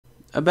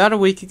About a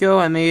week ago,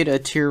 I made a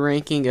tier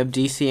ranking of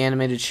DC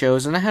animated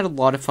shows, and I had a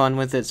lot of fun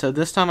with it, so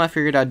this time I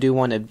figured I'd do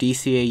one of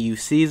DCAU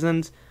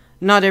seasons.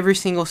 Not every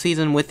single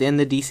season within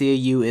the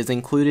DCAU is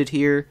included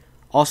here.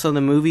 Also,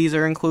 the movies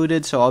are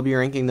included, so I'll be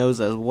ranking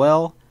those as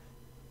well.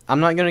 I'm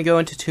not going to go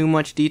into too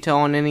much detail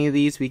on any of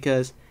these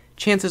because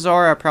chances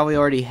are I probably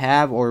already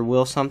have or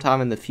will sometime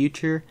in the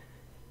future.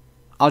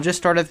 I'll just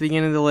start at the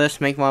beginning of the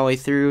list, make my way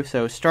through.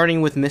 So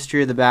starting with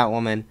Mystery of the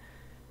Batwoman.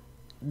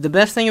 The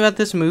best thing about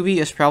this movie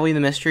is probably the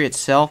mystery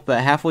itself,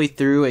 but halfway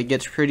through it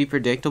gets pretty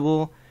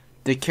predictable.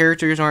 The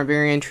characters aren't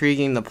very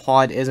intriguing, the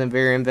plot isn't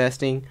very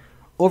investing.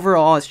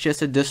 Overall, it's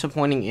just a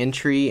disappointing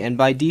entry, and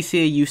by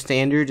DCAU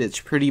standards, it's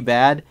pretty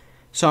bad.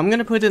 So I'm going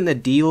to put it in the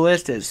D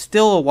list. It's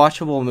still a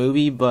watchable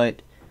movie,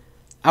 but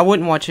I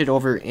wouldn't watch it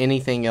over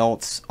anything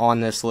else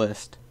on this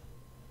list.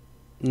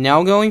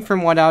 Now going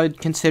from what I would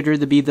consider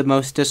to be the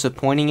most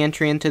disappointing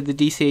entry into the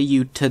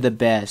DCAU to the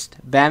best,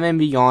 Batman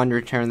Beyond: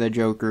 Return of the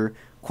Joker.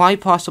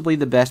 Quite possibly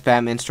the best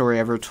Batman story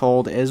ever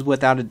told, is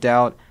without a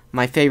doubt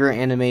my favorite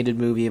animated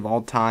movie of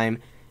all time.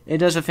 It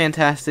does a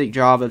fantastic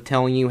job of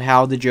telling you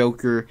how the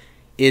Joker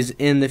is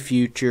in the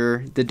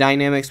future. The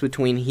dynamics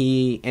between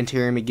he and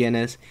Terry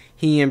McGinnis,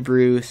 he and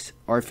Bruce,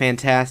 are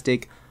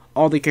fantastic.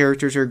 All the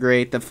characters are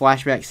great. The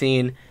flashback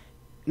scene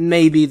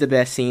may be the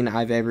best scene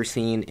I've ever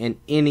seen in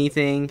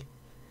anything,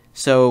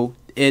 so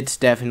it's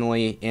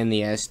definitely in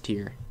the S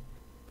tier.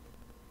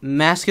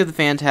 Mask of the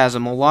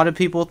Phantasm. A lot of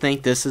people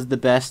think this is the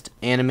best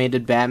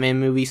animated Batman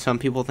movie. Some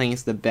people think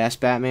it's the best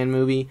Batman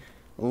movie.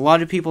 A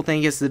lot of people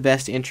think it's the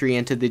best entry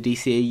into the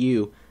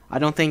DCAU. I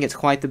don't think it's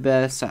quite the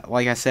best.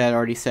 Like I said,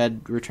 already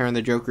said, Return of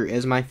the Joker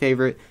is my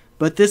favorite.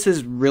 But this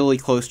is really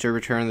close to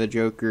Return of the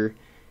Joker.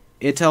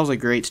 It tells a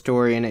great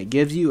story, and it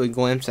gives you a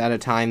glimpse at a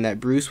time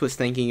that Bruce was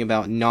thinking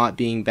about not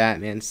being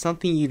Batman.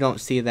 Something you don't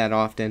see that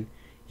often.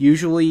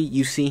 Usually,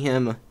 you see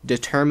him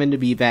determined to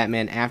be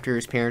Batman after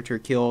his parents are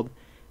killed.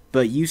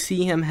 But you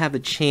see him have a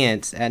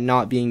chance at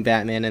not being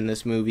Batman in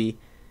this movie.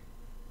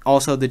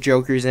 Also, the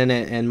Joker's in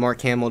it, and Mark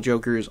Hamill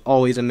Joker is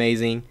always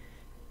amazing.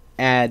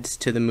 Adds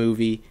to the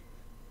movie.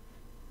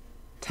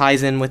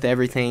 Ties in with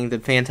everything. The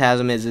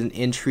Phantasm is an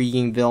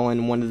intriguing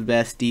villain, one of the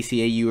best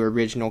DCAU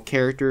original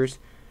characters.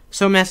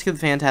 So Mask of the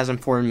Phantasm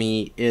for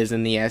me is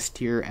in the S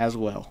tier as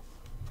well.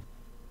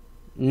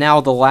 Now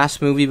the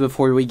last movie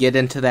before we get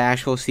into the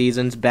actual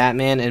seasons,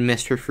 Batman and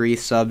Mr.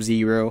 Freeze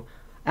Sub-Zero.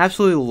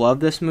 Absolutely love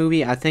this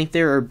movie. I think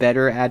there are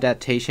better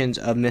adaptations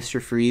of Mr.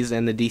 Freeze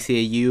in the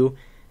DCAU.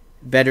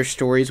 Better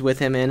stories with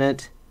him in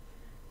it.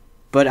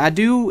 But I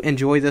do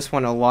enjoy this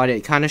one a lot.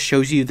 It kind of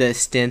shows you the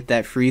extent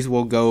that Freeze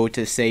will go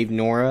to save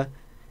Nora.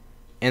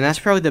 And that's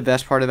probably the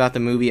best part about the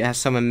movie. It has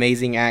some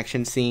amazing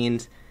action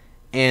scenes.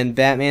 And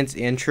Batman's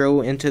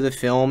intro into the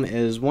film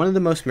is one of the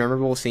most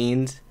memorable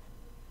scenes.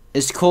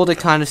 It's cool to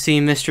kind of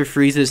see Mr.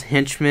 Freeze's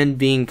henchmen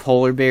being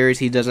polar bears.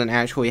 He doesn't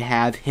actually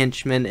have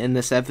henchmen in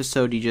this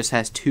episode. He just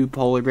has two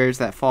polar bears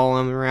that follow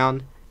him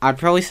around. I'd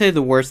probably say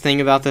the worst thing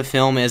about the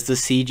film is the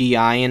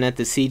CGI in it.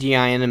 The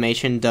CGI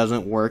animation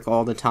doesn't work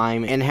all the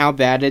time, and how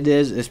bad it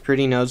is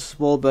pretty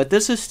noticeable. But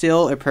this is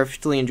still a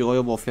perfectly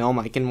enjoyable film.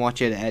 I can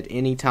watch it at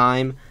any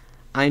time.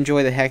 I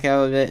enjoy the heck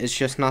out of it. It's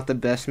just not the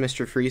best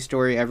Mr. Freeze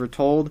story ever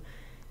told.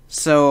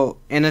 So,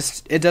 and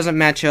it doesn't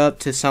match up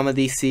to some of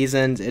these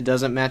seasons. It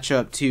doesn't match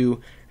up to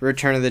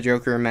Return of the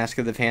Joker and Mask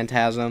of the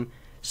Phantasm.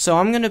 So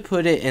I'm going to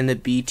put it in the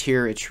B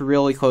tier. It's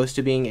really close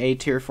to being A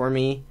tier for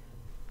me.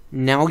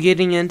 Now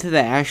getting into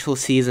the actual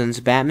seasons,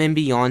 Batman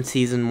Beyond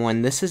Season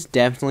 1. This is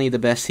definitely the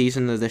best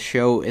season of the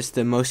show. It's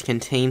the most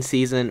contained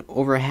season.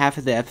 Over half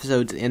of the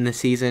episodes in the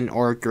season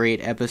are great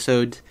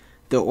episodes.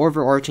 The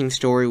overarching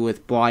story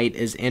with Blight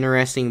is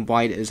interesting.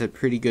 Blight is a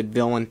pretty good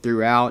villain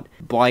throughout.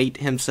 Blight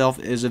himself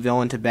is a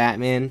villain to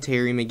Batman,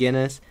 Terry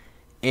McGinnis.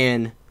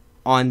 And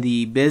on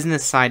the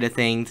business side of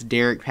things,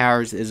 Derek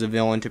Powers is a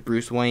villain to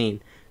Bruce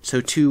Wayne.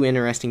 So two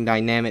interesting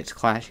dynamics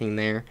clashing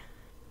there.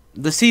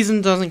 The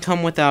season doesn't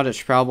come without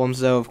its problems,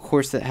 though. Of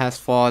course it has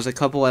flaws. A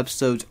couple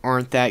episodes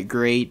aren't that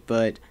great,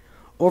 but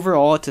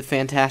overall it's a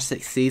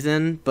fantastic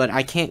season. But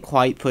I can't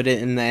quite put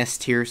it in the S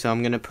tier, so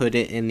I'm going to put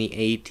it in the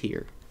A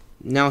tier.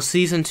 Now,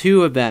 Season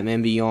 2 of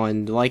Batman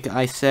Beyond, like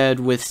I said,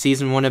 with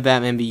Season 1 of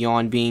Batman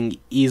Beyond being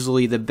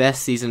easily the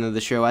best season of the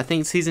show, I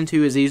think Season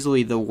 2 is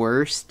easily the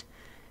worst.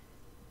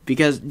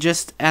 Because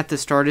just at the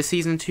start of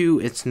Season 2,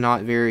 it's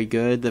not very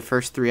good. The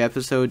first 3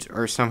 episodes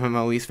are some of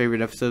my least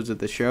favorite episodes of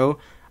the show.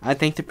 I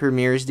think the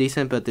premiere is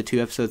decent, but the 2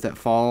 episodes that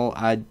follow,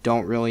 I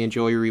don't really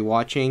enjoy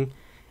rewatching.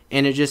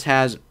 And it just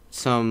has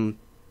some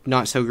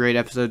not-so-great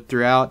episodes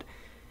throughout.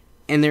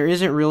 And there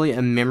isn't really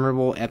a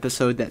memorable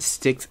episode that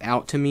sticks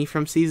out to me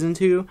from Season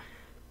 2,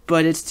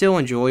 but it's still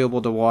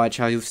enjoyable to watch.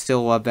 I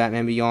still love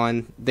Batman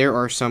Beyond. There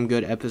are some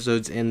good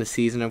episodes in the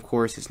season, of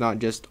course. It's not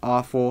just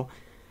awful.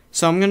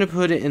 So I'm going to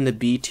put it in the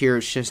B tier.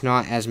 It's just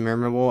not as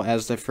memorable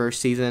as the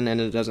first season,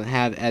 and it doesn't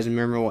have as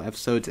memorable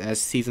episodes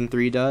as Season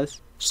 3 does.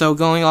 So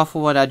going off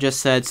of what I just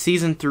said,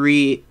 Season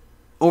 3,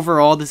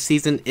 overall the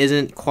season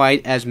isn't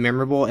quite as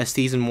memorable as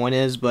Season 1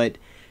 is, but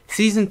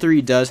Season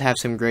 3 does have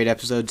some great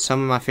episodes,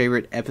 some of my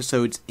favorite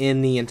episodes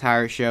in the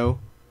entire show.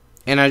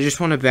 And I just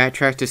want to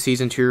backtrack to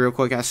Season 2 real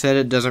quick. I said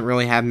it doesn't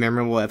really have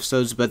memorable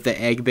episodes, but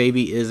the egg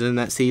baby is in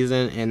that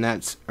season, and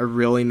that's a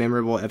really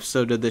memorable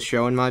episode of the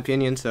show in my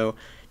opinion, so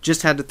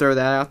just had to throw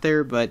that out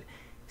there. But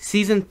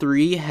Season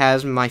 3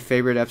 has my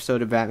favorite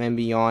episode of Batman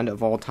Beyond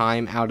of all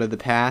time, Out of the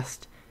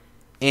Past.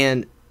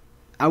 And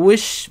I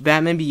wish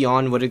Batman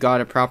Beyond would have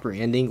got a proper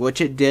ending, which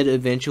it did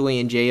eventually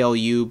in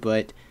JLU,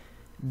 but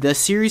the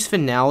series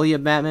finale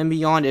of Batman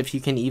Beyond, if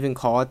you can even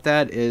call it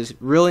that, is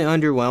really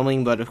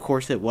underwhelming, but of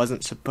course it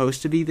wasn't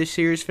supposed to be the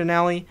series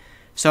finale,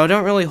 so I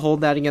don't really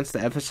hold that against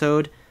the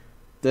episode.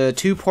 The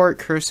 2-part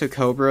Curse of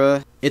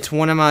Cobra, it's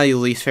one of my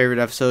least favorite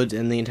episodes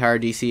in the entire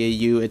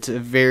DCAU. It's a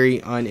very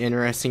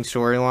uninteresting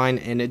storyline,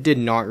 and it did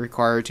not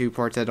require 2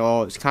 parts at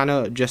all. It's kind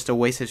of just a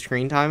waste of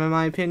screen time in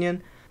my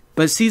opinion.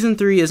 But Season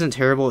 3 isn't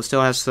terrible, it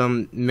still has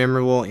some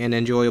memorable and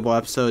enjoyable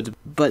episodes.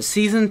 But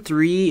Season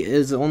 3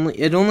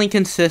 only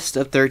consists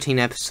of 13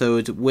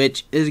 episodes,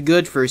 which is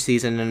good for a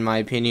season in my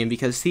opinion,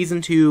 because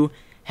Season 2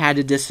 had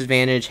a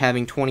disadvantage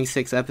having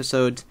 26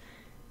 episodes.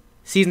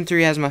 Season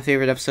 3 has my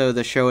favorite episode of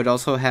the show. It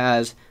also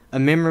has a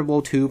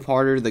memorable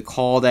 2-parter, The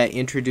Call, that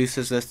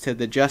introduces us to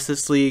the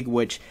Justice League,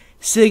 which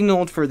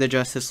signaled for the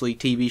Justice League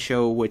TV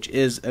show, which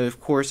is,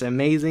 of course,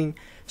 amazing.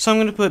 So I'm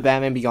going to put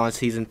Batman Beyond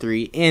Season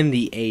 3 in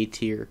the A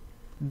tier.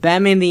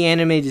 Batman the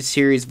Animated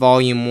Series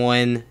Volume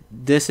 1.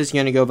 This is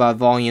going to go by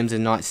volumes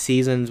and not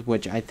seasons,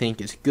 which I think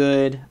is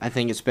good. I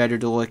think it's better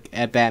to look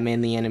at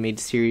Batman the Animated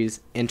Series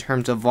in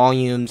terms of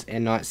volumes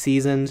and not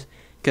seasons,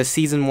 because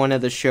Season 1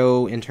 of the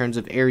show, in terms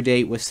of air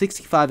date, was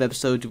 65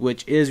 episodes,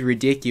 which is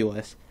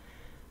ridiculous.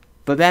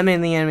 But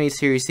Batman the Animated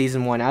Series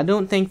Season 1, I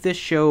don't think this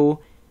show,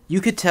 you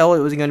could tell it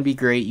was going to be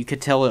great. You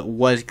could tell it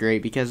was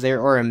great, because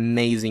there are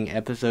amazing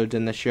episodes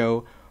in the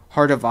show.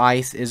 Heart of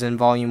Ice is in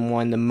Volume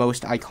 1, the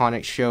most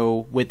iconic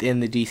show within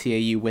the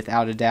DCAU,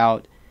 without a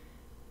doubt.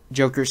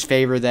 Joker's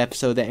Favor, the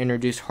episode that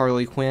introduced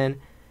Harley Quinn.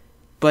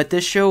 But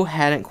this show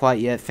hadn't quite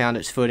yet found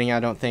its footing, I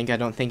don't think. I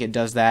don't think it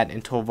does that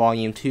until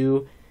Volume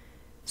 2.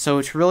 So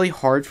it's really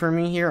hard for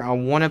me here. I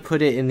want to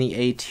put it in the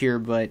A tier,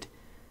 but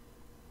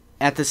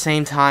at the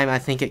same time, I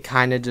think it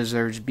kind of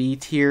deserves B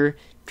tier,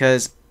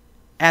 because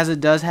as it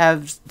does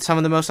have some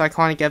of the most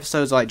iconic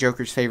episodes like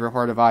Joker's Favor,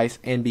 Heart of Ice,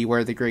 and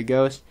Beware the Grey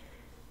Ghost.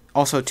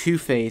 Also,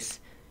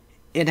 Two-Face,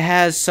 it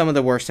has some of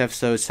the worst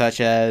episodes,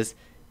 such as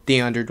The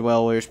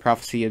Underdwellers,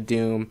 Prophecy of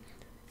Doom,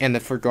 and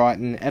The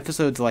Forgotten,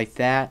 episodes like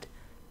that.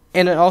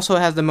 And it also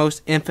has the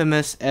most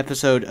infamous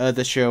episode of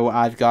the show,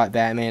 I've Got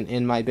Batman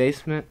in My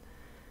Basement.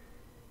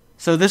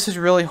 So this is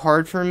really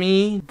hard for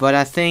me, but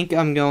I think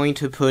I'm going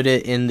to put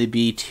it in the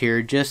B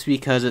tier just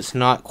because it's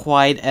not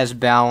quite as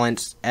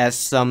balanced as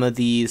some of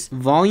these.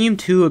 Volume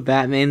 2 of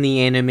Batman the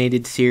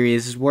Animated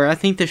Series is where I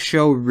think the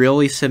show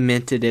really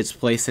cemented its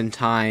place in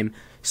time.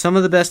 Some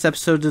of the best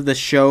episodes of the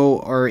show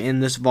are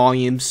in this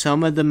volume,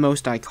 some of the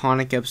most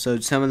iconic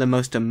episodes, some of the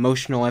most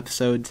emotional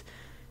episodes.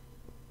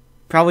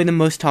 Probably the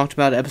most talked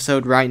about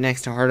episode right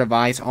next to Heart of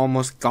Ice,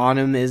 Almost Got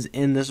Him, is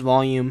in this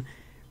volume.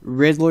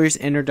 Riddler's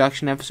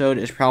introduction episode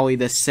is probably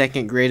the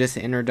second greatest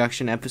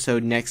introduction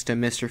episode next to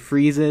Mr.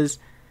 Freeze's.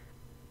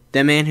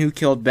 The Man Who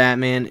Killed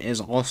Batman is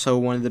also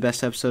one of the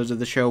best episodes of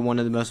the show, one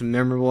of the most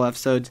memorable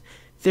episodes.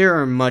 There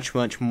are much,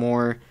 much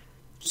more.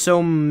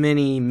 So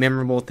many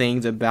memorable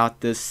things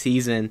about this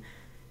season.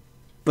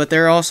 But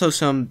there are also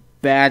some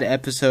bad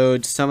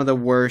episodes, some of the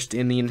worst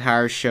in the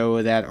entire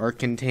show, that are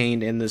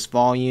contained in this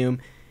volume.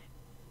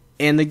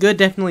 And the good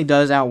definitely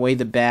does outweigh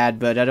the bad,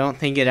 but I don't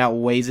think it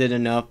outweighs it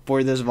enough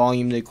for this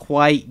volume to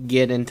quite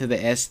get into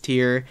the S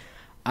tier.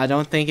 I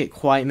don't think it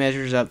quite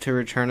measures up to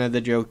Return of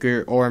the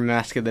Joker or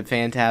Mask of the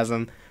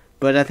Phantasm,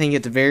 but I think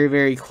it's very,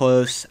 very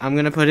close. I'm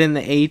going to put it in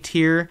the A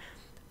tier.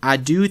 I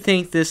do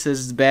think this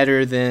is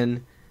better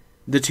than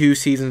the 2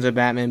 seasons of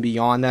Batman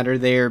Beyond that are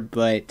there,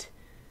 but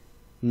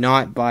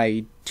not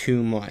by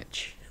too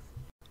much.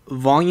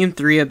 Volume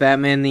 3 of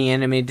Batman the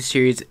Animated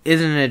Series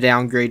isn't a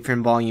downgrade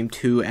from Volume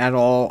 2 at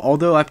all,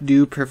 although I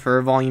do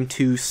prefer Volume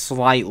 2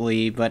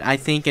 slightly, but I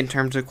think in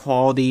terms of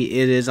quality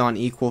it is on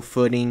equal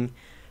footing.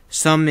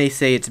 Some may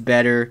say it's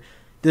better.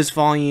 This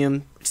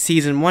volume,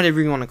 season,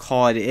 whatever you want to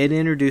call it, it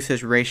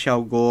introduces Ra's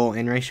al Ghul,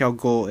 and Ra's al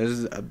Ghul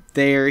is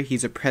there.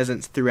 He's a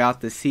presence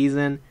throughout the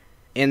season,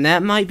 and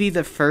that might be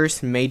the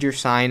first major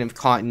sign of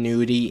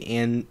continuity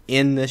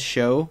in this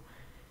show.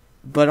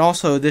 But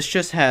also, this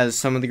just has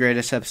some of the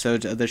greatest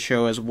episodes of the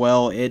show as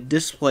well. It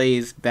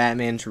displays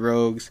Batman's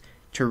rogues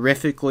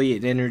terrifically.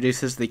 It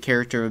introduces the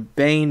character of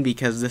Bane,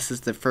 because this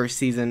is the first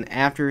season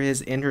after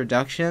his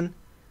introduction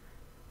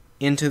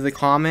into the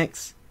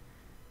comics.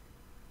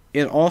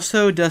 It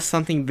also does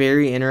something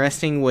very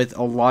interesting with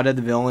a lot of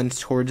the villains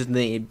towards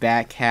the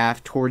back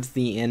half, towards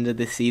the end of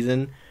the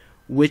season,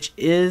 which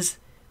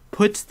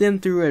puts them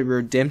through a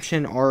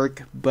redemption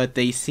arc, but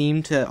they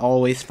seem to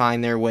always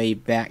find their way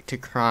back to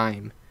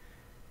crime.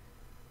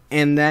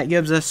 And that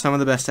gives us some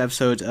of the best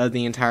episodes of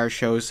the entire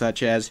show,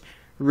 such as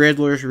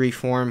Riddler's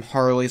Reform,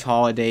 Harley's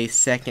Holiday,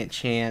 Second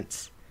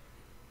Chance,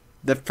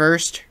 The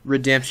first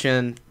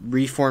redemption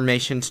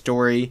reformation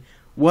story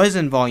was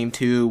in Volume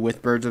 2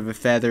 with Birds of a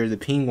Feather, the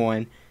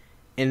Penguin,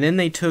 and then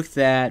they took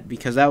that,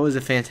 because that was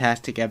a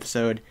fantastic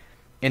episode,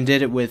 and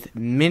did it with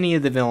many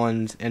of the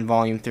villains in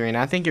Volume 3, and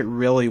I think it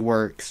really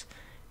works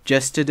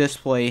just to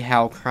display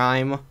how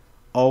crime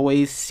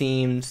always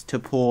seems to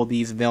pull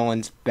these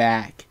villains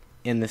back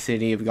in the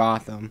city of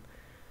Gotham.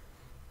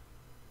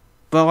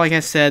 But like I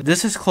said,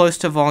 this is close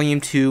to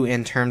Volume 2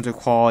 in terms of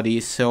quality,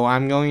 so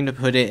I'm going to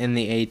put it in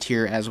the A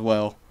tier as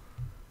well.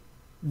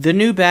 The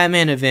New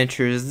Batman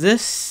Adventures,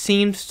 this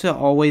seems to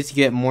always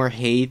get more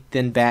hate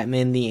than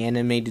Batman the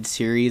Animated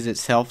Series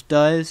itself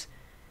does.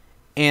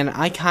 And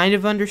I kind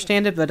of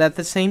understand it, but at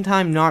the same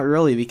time not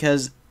really,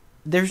 because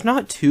there's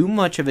not too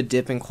much of a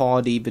dip in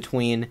quality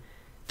between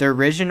the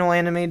original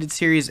animated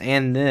series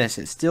and this.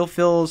 It still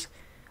feels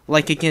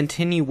like a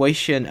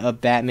continuation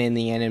of Batman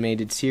the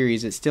Animated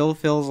Series. It still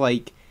feels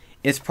like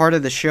it's part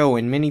of the show,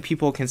 and many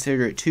people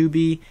consider it to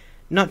be.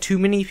 Not too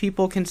many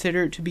people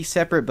consider it to be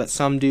separate, but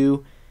some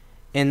do.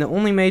 And the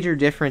only major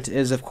difference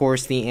is, of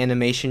course, the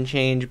animation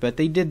change, but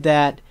they did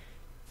that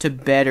to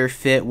better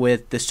fit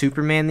with the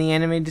Superman the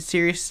Animated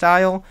Series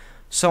style.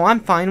 So I'm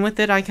fine with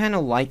it. I kind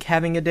of like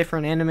having a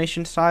different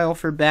animation style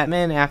for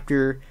Batman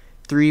after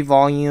 3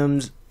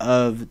 volumes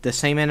of the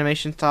same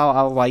animation style.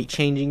 I like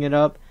changing it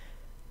up.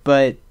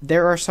 But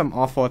there are some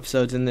awful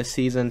episodes in this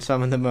season,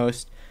 some of the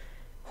most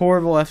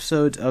horrible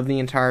episodes of the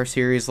entire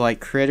series, like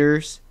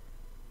Critters,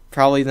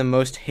 probably the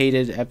most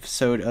hated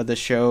episode of the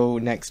show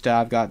next to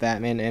I've Got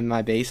Batman in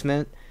My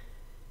Basement.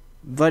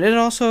 But it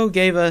also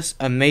gave us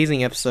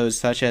amazing episodes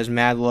such as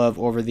Mad Love,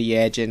 Over the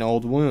Edge, and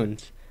Old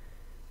Wounds.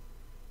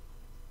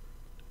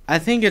 I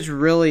think it's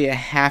really a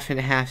half and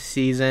half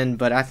season,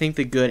 but I think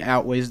the good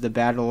outweighs the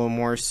bad a little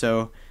more,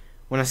 so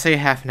when I say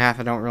half and half,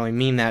 I don't really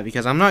mean that,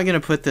 because I'm not going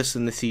to put this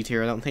in the C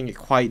tier. I don't think it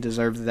quite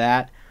deserves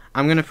that.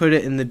 I'm going to put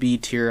it in the B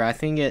tier. I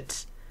think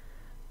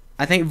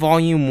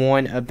Volume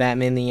 1 of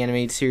Batman the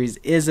Animated Series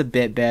is a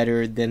bit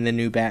better than the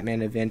New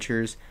Batman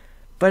Adventures,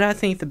 but I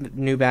think the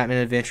New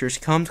Batman Adventures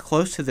comes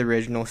close to the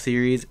original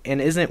series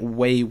and isn't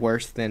way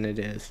worse than it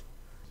is.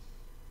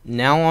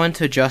 Now on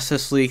to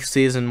Justice League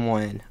Season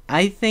 1.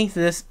 I think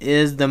this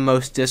is the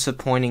most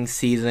disappointing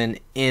season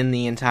in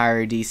the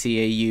entire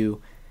DCAU.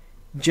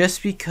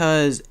 Just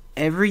because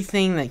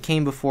everything that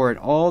came before it,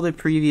 all the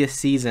previous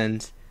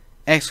seasons,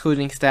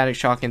 excluding Static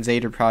Shock and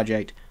Zeta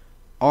Project,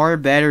 are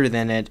better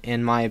than it,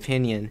 in my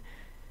opinion.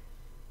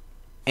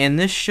 And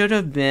this should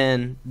have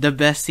been the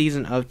best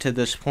season up to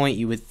this point,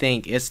 you would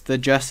think. It's the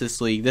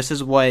Justice League. This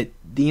is what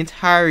the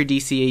entire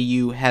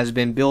DCAU has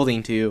been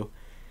building to.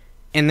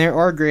 And there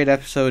are great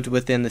episodes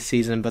within the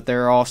season, but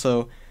there are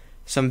also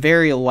some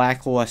very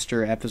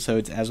lackluster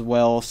episodes as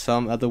well.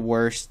 Some of the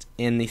worst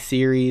in the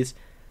series.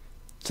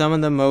 Some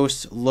of the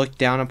most looked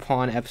down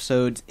upon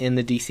episodes in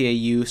the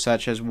DCAU,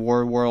 such as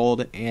War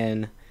World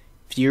and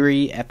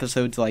Fury,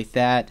 episodes like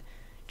that.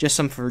 Just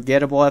some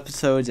forgettable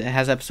episodes. It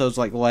has episodes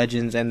like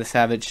Legends and The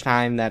Savage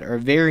Time that are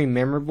very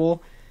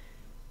memorable.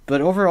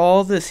 But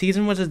overall, the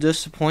season was a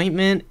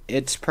disappointment.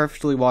 It's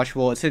perfectly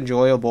watchable. It's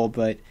enjoyable,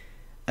 but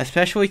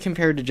especially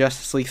compared to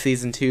Justice League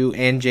Season 2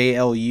 and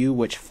JLU,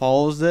 which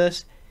follows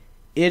this,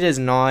 it is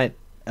not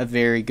a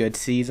very good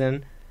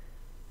season.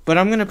 But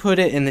I'm going to put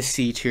it in the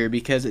C tier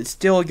because it's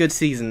still a good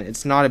season.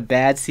 It's not a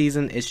bad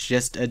season, it's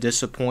just a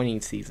disappointing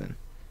season.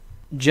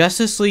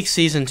 Justice League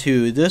Season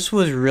 2, this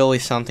was really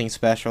something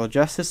special.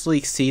 Justice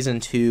League Season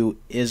 2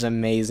 is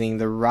amazing.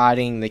 The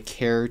writing, the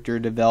character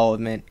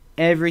development,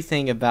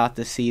 everything about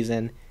the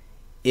season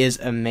is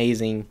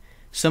amazing.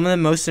 Some of the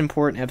most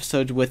important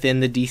episodes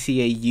within the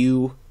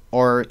DCAU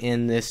are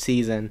in this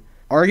season.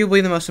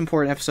 Arguably the most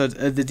important episodes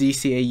of the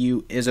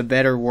DCAU is A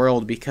Better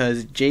World,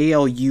 because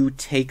JLU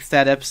takes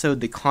that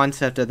episode, the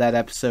concept of that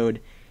episode,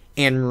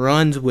 and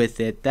runs with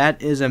it.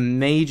 That is a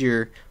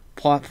major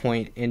plot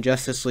point in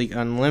Justice League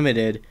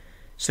Unlimited,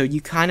 so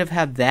you kind of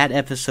have that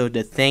episode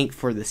to thank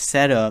for the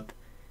setup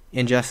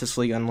in Justice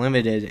League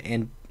Unlimited,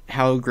 and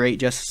how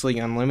great Justice League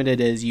Unlimited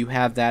is. You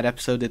have that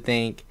episode to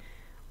thank.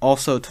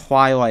 Also,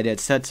 Twilight, it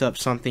sets up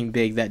something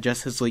big that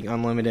Justice League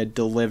Unlimited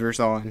delivers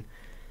on.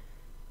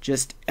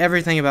 Just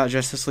everything about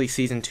Justice League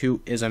Season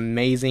 2 is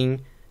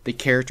amazing. The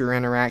character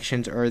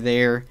interactions are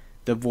there.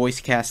 The voice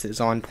cast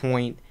is on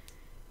point.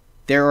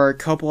 There are a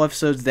couple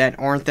episodes that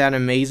aren't that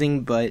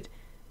amazing, but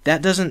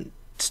that doesn't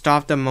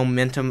stop the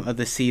momentum of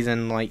the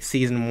season like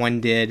Season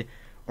 1 did,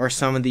 or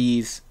some of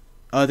these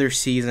other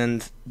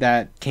seasons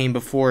that came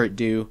before it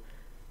do.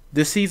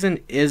 This season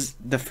is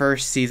the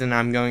first season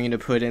I'm going to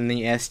put in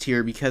the S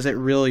tier because it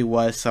really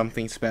was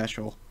something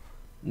special.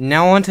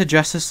 Now on to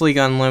Justice League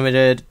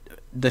Unlimited.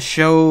 The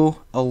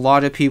show a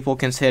lot of people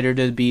consider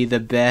to be the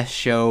best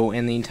show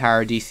in the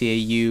entire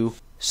DCAU.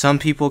 Some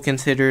people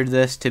consider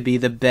this to be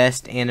the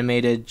best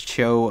animated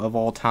show of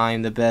all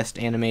time, the best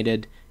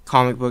animated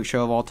comic book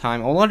show of all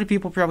time. A lot of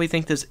people probably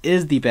think this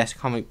is the best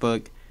comic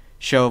book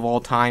show of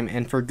all time,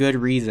 and for good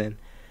reason.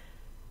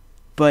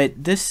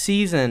 But this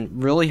season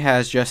really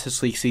has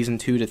Justice League Season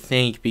 2 to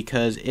thank,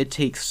 because it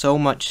takes so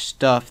much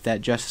stuff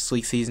that Justice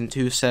League Season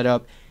 2 set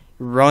up,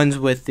 runs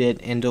with it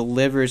and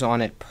delivers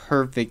on it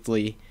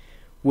perfectly,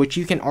 which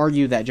you can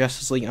argue that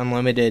Justice League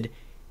Unlimited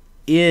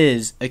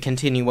is a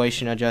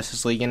continuation of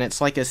Justice League, and it's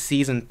like a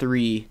season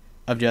 3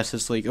 of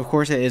Justice League. Of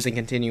course it is a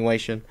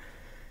continuation,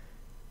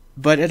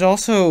 but it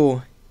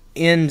also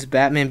ends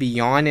Batman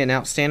Beyond in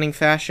outstanding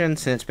fashion.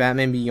 Since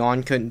Batman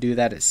Beyond couldn't do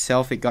that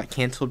itself, it got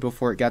canceled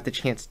before it got the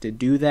chance to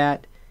do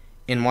that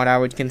in what I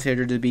would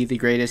consider to be the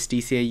greatest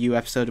DCAU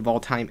episode of all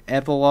time,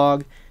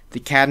 Epilogue. The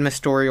Cadmus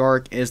story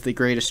arc is the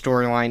greatest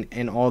storyline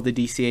in all the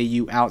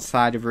DCAU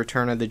outside of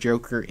Return of the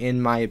Joker,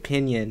 in my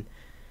opinion.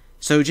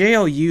 So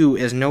JLU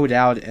is no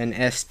doubt an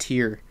S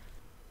tier.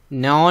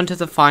 Now on to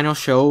the final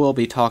show. We'll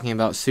be talking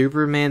about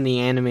Superman the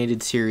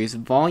Animated Series.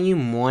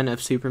 Volume 1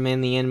 of Superman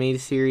the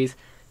Animated Series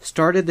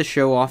started the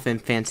show off in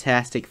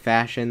fantastic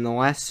fashion. The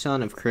Last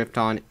Son of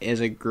Krypton is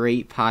a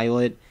great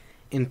pilot,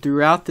 and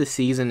throughout the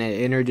season it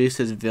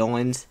introduces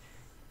villains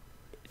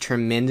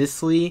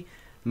tremendously.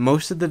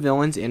 Most of the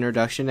villains'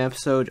 introduction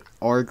episodes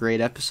are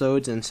great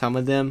episodes, and some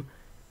of them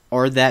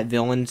are that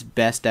villain's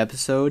best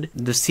episode.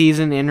 The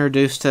season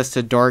introduced us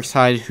to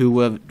Darkseid, who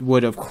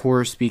would of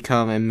course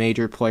become a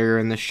major player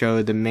in the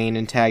show, the main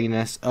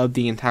antagonist of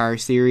the entire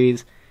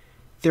series.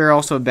 There are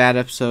also bad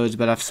episodes,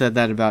 but I've said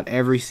that about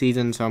every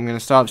season, so I'm going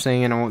to stop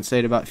saying it. I won't say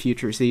it about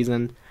future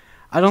seasons.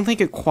 I don't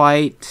think it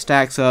quite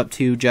stacks up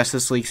to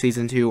Justice League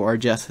Season 2 or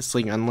Justice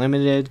League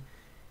Unlimited.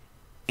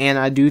 And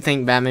I do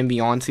think Batman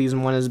Beyond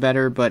Season 1 is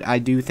better, but I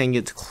do think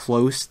it's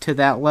close to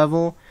that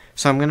level,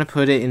 so I'm going to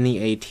put it in the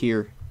A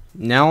tier.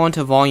 Now on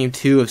to Volume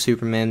 2 of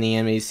Superman the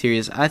Animated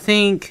Series. I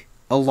think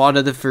a lot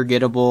of the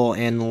forgettable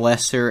and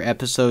lesser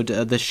episodes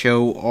of the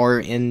show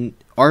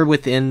are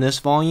within this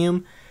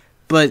volume,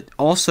 but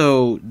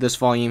also this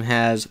volume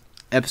has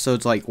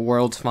episodes like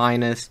World's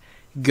Finest,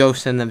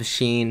 Ghost in the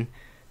Machine,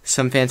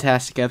 some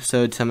fantastic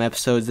episodes, some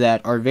episodes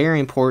that are very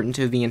important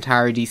to the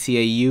entire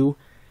DCAU.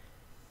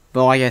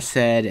 But like I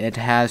said, it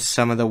has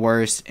some of the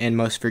worst and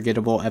most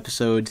forgettable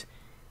episodes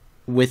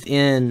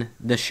within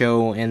the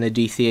show and the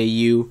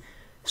DCAU.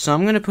 So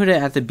I'm going to put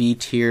it at the B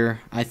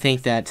tier. I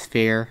think that's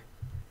fair.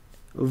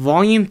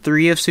 Volume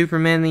 3 of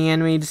Superman the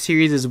Animated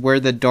Series is where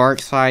the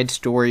Darkseid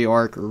story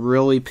arc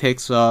really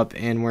picks up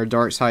and where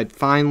Darkseid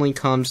finally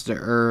comes to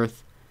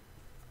Earth.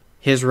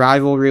 His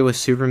rivalry with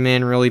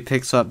Superman really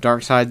picks up.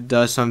 Darkseid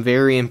does some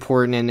very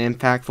important and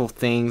impactful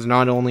things,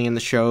 not only in the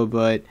show,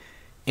 but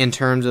in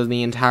terms of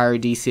the entire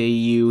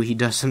DCAU. He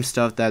does some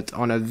stuff that's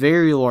on a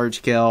very large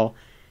scale,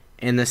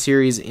 and the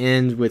series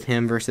ends with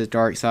him versus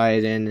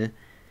Darkseid, and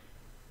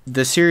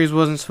the series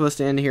wasn't supposed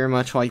to end here,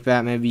 much like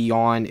Batman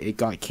Beyond. It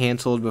got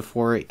canceled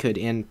before it could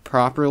end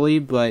properly,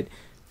 but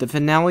the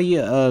finale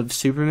of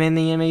Superman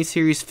the Animated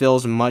Series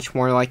feels much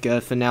more like a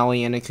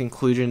finale and a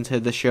conclusion to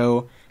the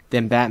show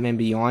than Batman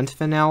Beyond's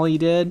finale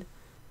did.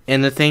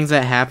 And the things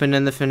that happened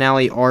in the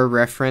finale are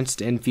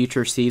referenced in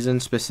future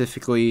seasons,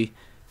 specifically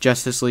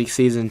Justice League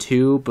Season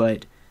 2,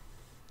 but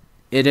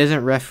it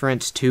isn't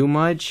referenced too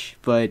much.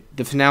 But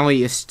the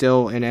finale is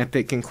still an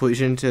epic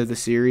conclusion to the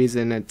series,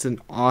 and it's an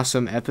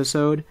awesome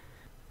episode.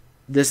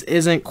 This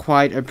isn't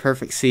quite a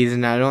perfect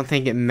season. I don't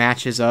think it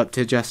matches up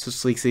to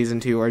Justice League Season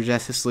 2 or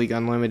Justice League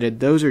Unlimited.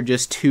 Those are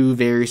just two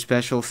very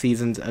special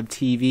seasons of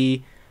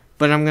TV,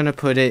 but I'm going to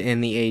put it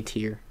in the A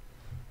tier.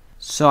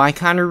 So I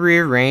kind of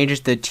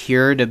rearranged the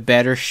tier to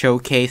better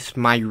showcase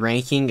my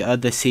ranking of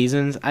the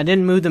seasons. I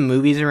didn't move the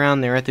movies around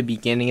there at the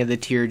beginning of the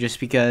tier just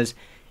because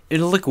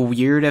it'll look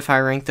weird if I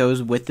rank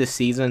those with the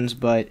seasons,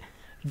 but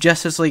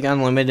Justice League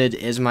Unlimited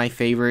is my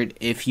favorite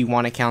if you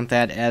want to count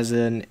that as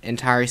an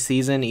entire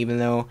season, even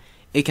though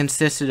it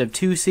consisted of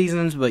 2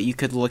 seasons, but you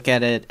could look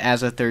at it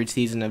as a 3rd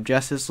season of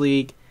Justice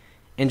League.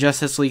 And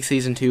Justice League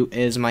Season 2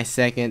 is my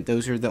second.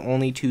 Those are the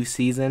only 2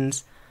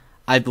 seasons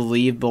I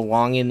believe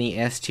belong in the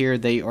S tier.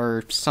 They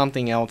are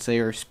something else. They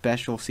are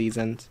special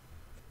seasons.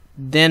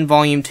 Then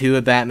Volume 2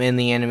 of Batman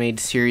the Animated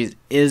Series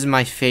is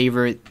my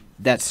favorite.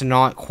 That's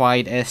not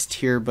quite S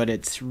tier, but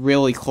it's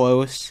really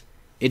close.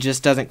 It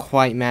just doesn't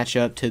quite match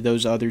up to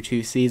those other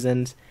 2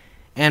 seasons.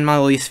 And my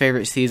least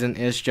favorite season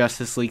is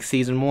Justice League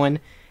Season 1.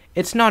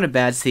 It's not a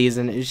bad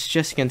season. It's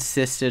just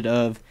consisted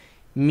of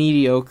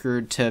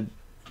mediocre to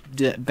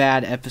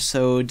bad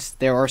episodes.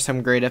 There are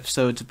some great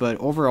episodes, but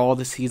overall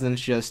the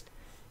season's just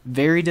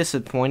very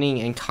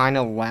disappointing and kind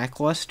of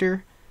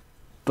lackluster.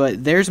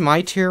 But there's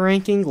my tier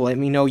ranking. Let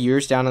me know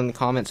yours down in the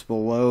comments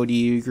below. Do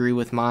you agree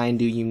with mine?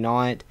 Do you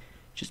not?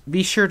 Just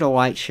be sure to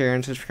like, share,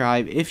 and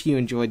subscribe if you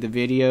enjoyed the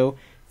video.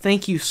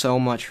 Thank you so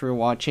much for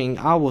watching.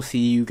 I will see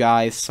you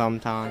guys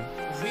sometime.